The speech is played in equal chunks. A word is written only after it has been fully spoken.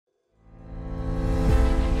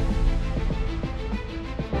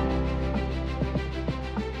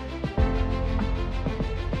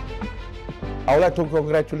I would like to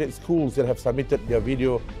congratulate schools that have submitted their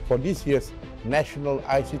video for this year's National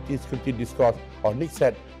ICT Security Discourse or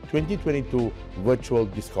NICTSeD 2022 Virtual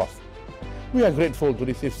Discourse. We are grateful to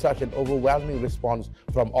receive such an overwhelming response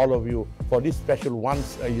from all of you for this special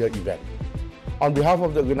once-a-year event. On behalf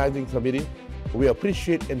of the organizing committee, we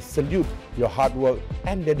appreciate and salute your hard work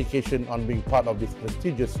and dedication on being part of this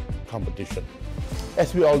prestigious competition.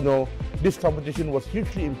 As we all know, this competition was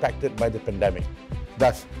hugely impacted by the pandemic.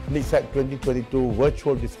 Thus, NICTSeD 2022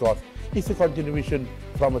 Virtual Discourse is a continuation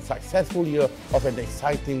from a successful year of an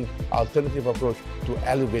exciting alternative approach to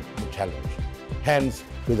elevate the challenge. Hence,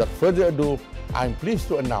 without further ado, I'm pleased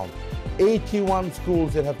to announce 81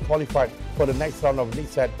 schools that have qualified for the next round of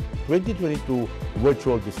NICTSeD 2022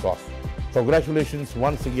 Virtual Discourse. Congratulations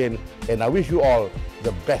once again, and I wish you all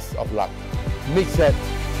the best of luck. NICTSeD,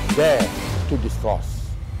 dare to discourse.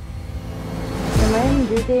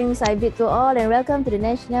 Greetings, I bid to all and welcome to the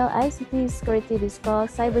National ICT Security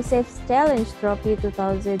Discourse CyberSAFE Challenge Trophy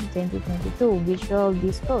 2022 Visual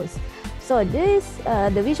Discourse. So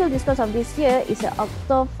the visual discourse of this year is the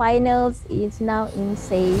Octo Finals is now in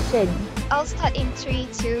session. I'll start in 3,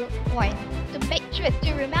 2, 1. To make sure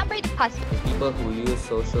to remember the past. People who use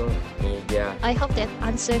social media. I hope that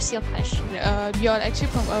answers your question. You are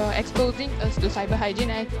actually from exposing us to cyber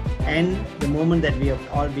hygiene. And the moment that we have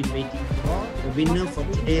all been waiting for, the winner for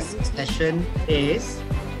today's session is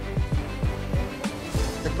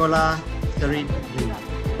Sekolah Seribu.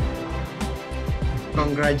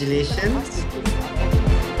 Congratulations.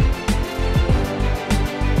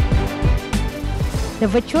 The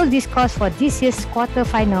virtual discourse for this year's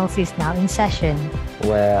quarterfinals is now in session.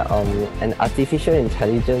 Where an artificial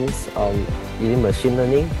intelligence using machine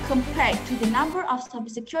learning compared to the number of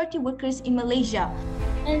cybersecurity workers in Malaysia.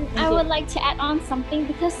 And I would like to add on something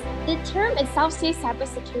because the term itself says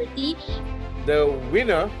cybersecurity. The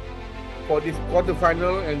winner for this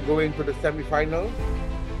quarterfinal and going to the semi-final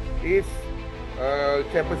is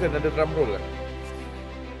Chairperson ada drum roll lah.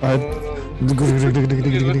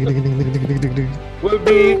 Will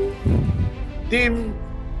be Team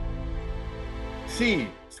C,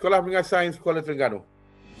 Sekolah Menengah Sains Kuala Terengganu.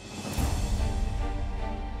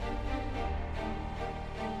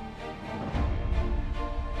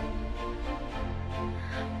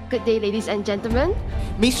 Good day, ladies and gentlemen.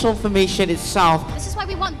 Misinformation itself. This is why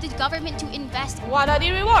we want the government to invest. What are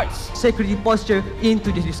the rewards? Security posture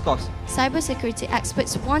into this discourse. Cybersecurity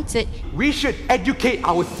experts want it. We should educate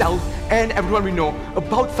ourselves and everyone we know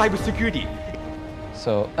about cybersecurity.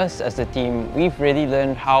 So us as a team, we've really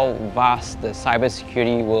learned how vast the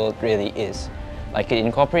cybersecurity world really is. Like it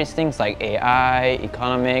incorporates things like AI,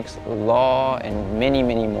 economics, law, and many,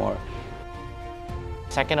 many more.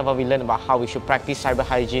 Second of all, we learned about how we should practice cyber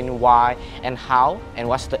hygiene, why and how, and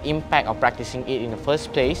what's the impact of practicing it in the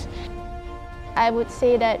first place. I would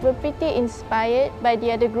say that we're pretty inspired by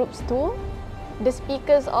the other groups too. The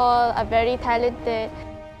speakers all are very talented.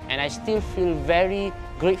 And I still feel very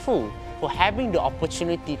grateful for having the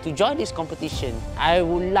opportunity to join this competition. I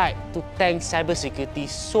would like to thank cybersecurity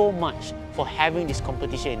so much for having this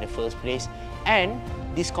competition in the first place, and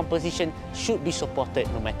this competition should be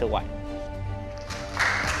supported no matter what.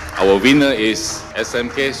 Our winner is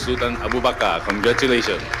SMK Sultan Abu Bakar.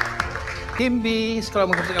 Congratulations. Team B, Sekolah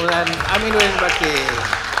Menengah Aminuddin Baki.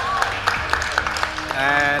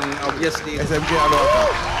 And obviously SMK Alor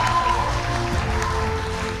Akar.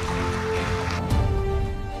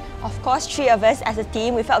 Of course, three of us as a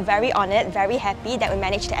team, we felt very honoured, very happy that we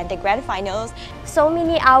managed to enter grand finals. So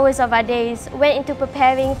many hours of our days went into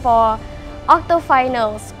preparing for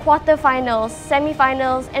octo-finals, quarter-finals,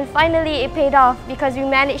 semi-finals, and finally it paid off because we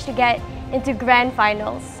managed to get into grand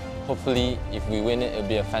finals. Hopefully, if we win it, it'll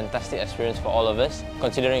be a fantastic experience for all of us,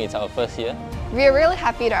 considering it's our first year. We are really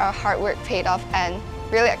happy that our hard work paid off and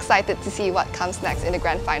really excited to see what comes next in the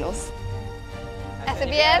grand finals.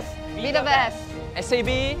 SABS, be the best.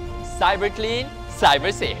 SAB, cyber clean,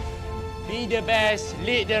 cyber safe. Be the best,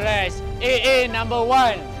 lead the rest. AA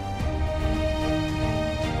 #1.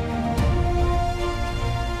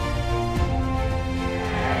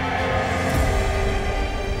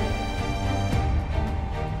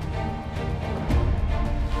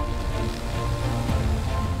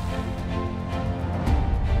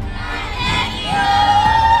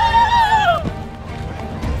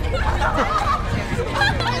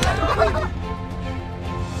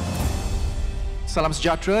 Salam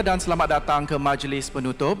sejahtera dan selamat datang ke majlis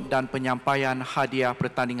penutup dan penyampaian hadiah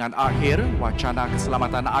pertandingan akhir Wacana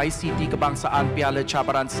Keselamatan ICT Kebangsaan Piala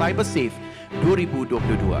Cabaran CyberSAFE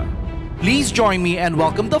 2022. Please join me and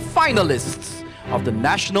welcome the finalists. of the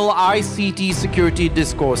National ICT Security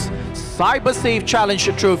Discourse CyberSAFE Challenge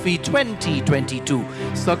Trophy 2022.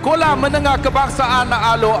 Sekolah Menengah Kebangsaan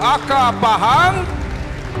Alor Akar Pahang,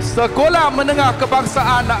 Sekolah Menengah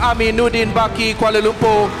Kebangsaan Aminuddin Baki Kuala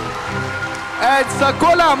Lumpur, and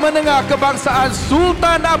Sekolah Menengah Kebangsaan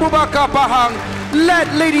Sultan Abu Bakar Pahang,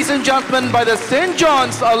 led, ladies and gentlemen, by the St.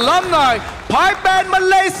 John's Alumni Pipe Band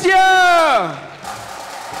Malaysia.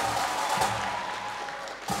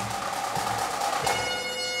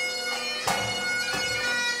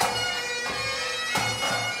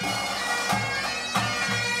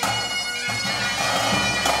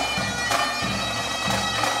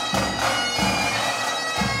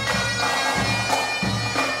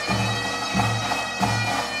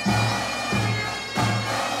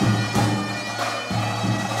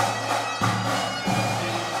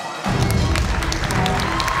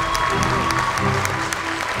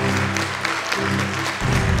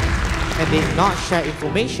 And did not share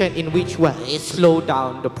information, in which way it slowed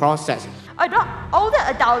down the process. Older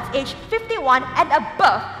adults aged 51 and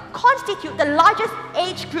above constitute the largest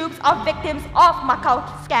age groups of victims of Macau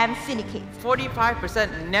scam syndicates.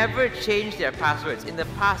 45% never changed their passwords in the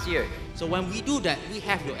past year. So when we do that, we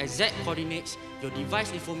have your exact coordinates, your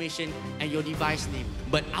device information, and your device name.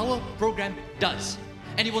 But our program does.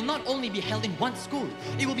 And it will not only be held in one school,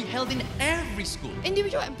 it will be held in every school.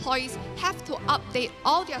 Individual employees have to update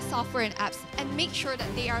all their software and apps and make sure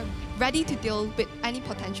that they are ready to deal with any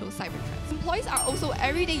potential cyber threats. Employees are also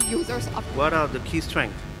everyday users of... What are the key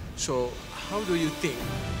strengths? So, how do you think?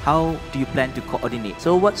 How do you plan to coordinate?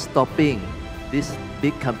 So what's stopping these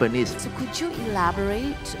big companies? So could you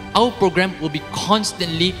elaborate? Our program will be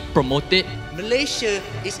constantly promoted. Malaysia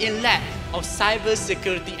is in lack of cyber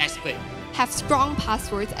security experts. Have strong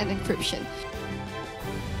passwords and encryption.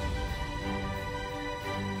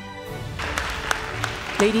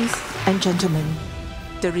 Ladies and gentlemen,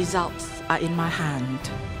 the results are in my hand.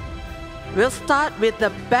 We'll start with the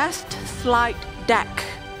best slide deck.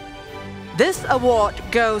 This award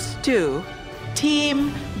goes to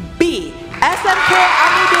Team B, SMK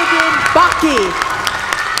Aminuddin Baki.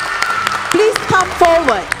 Please come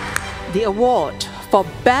forward. The award for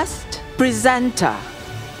Best Presenter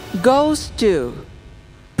goes to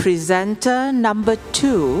presenter number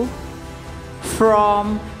 2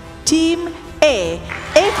 from Team A,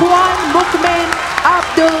 Ikhwan Mukmin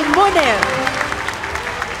Abdul Munir.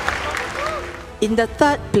 In the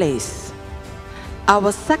third place,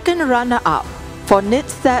 our second runner-up for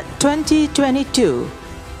NICTSeD 2022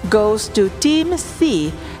 goes to Team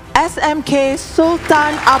C, SMK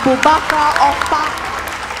Sultan Abu Bakar of Pahang.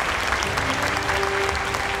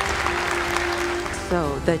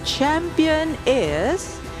 So the champion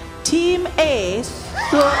is Team A,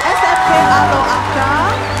 so SMK Alor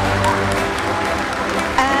Akar,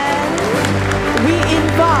 and we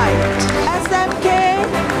invite SMK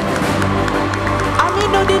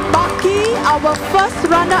Aminuddin Baki, our first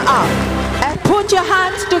runner-up, and put your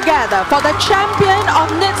hands together for the champion of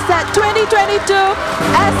NICTSeD 2022,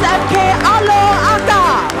 SMK Alor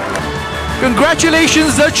Akar.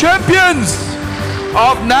 Congratulations, the champions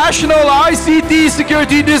of National ICT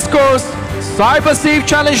Security Discourse CyberSAFE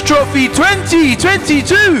Challenge Trophy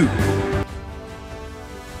 2022.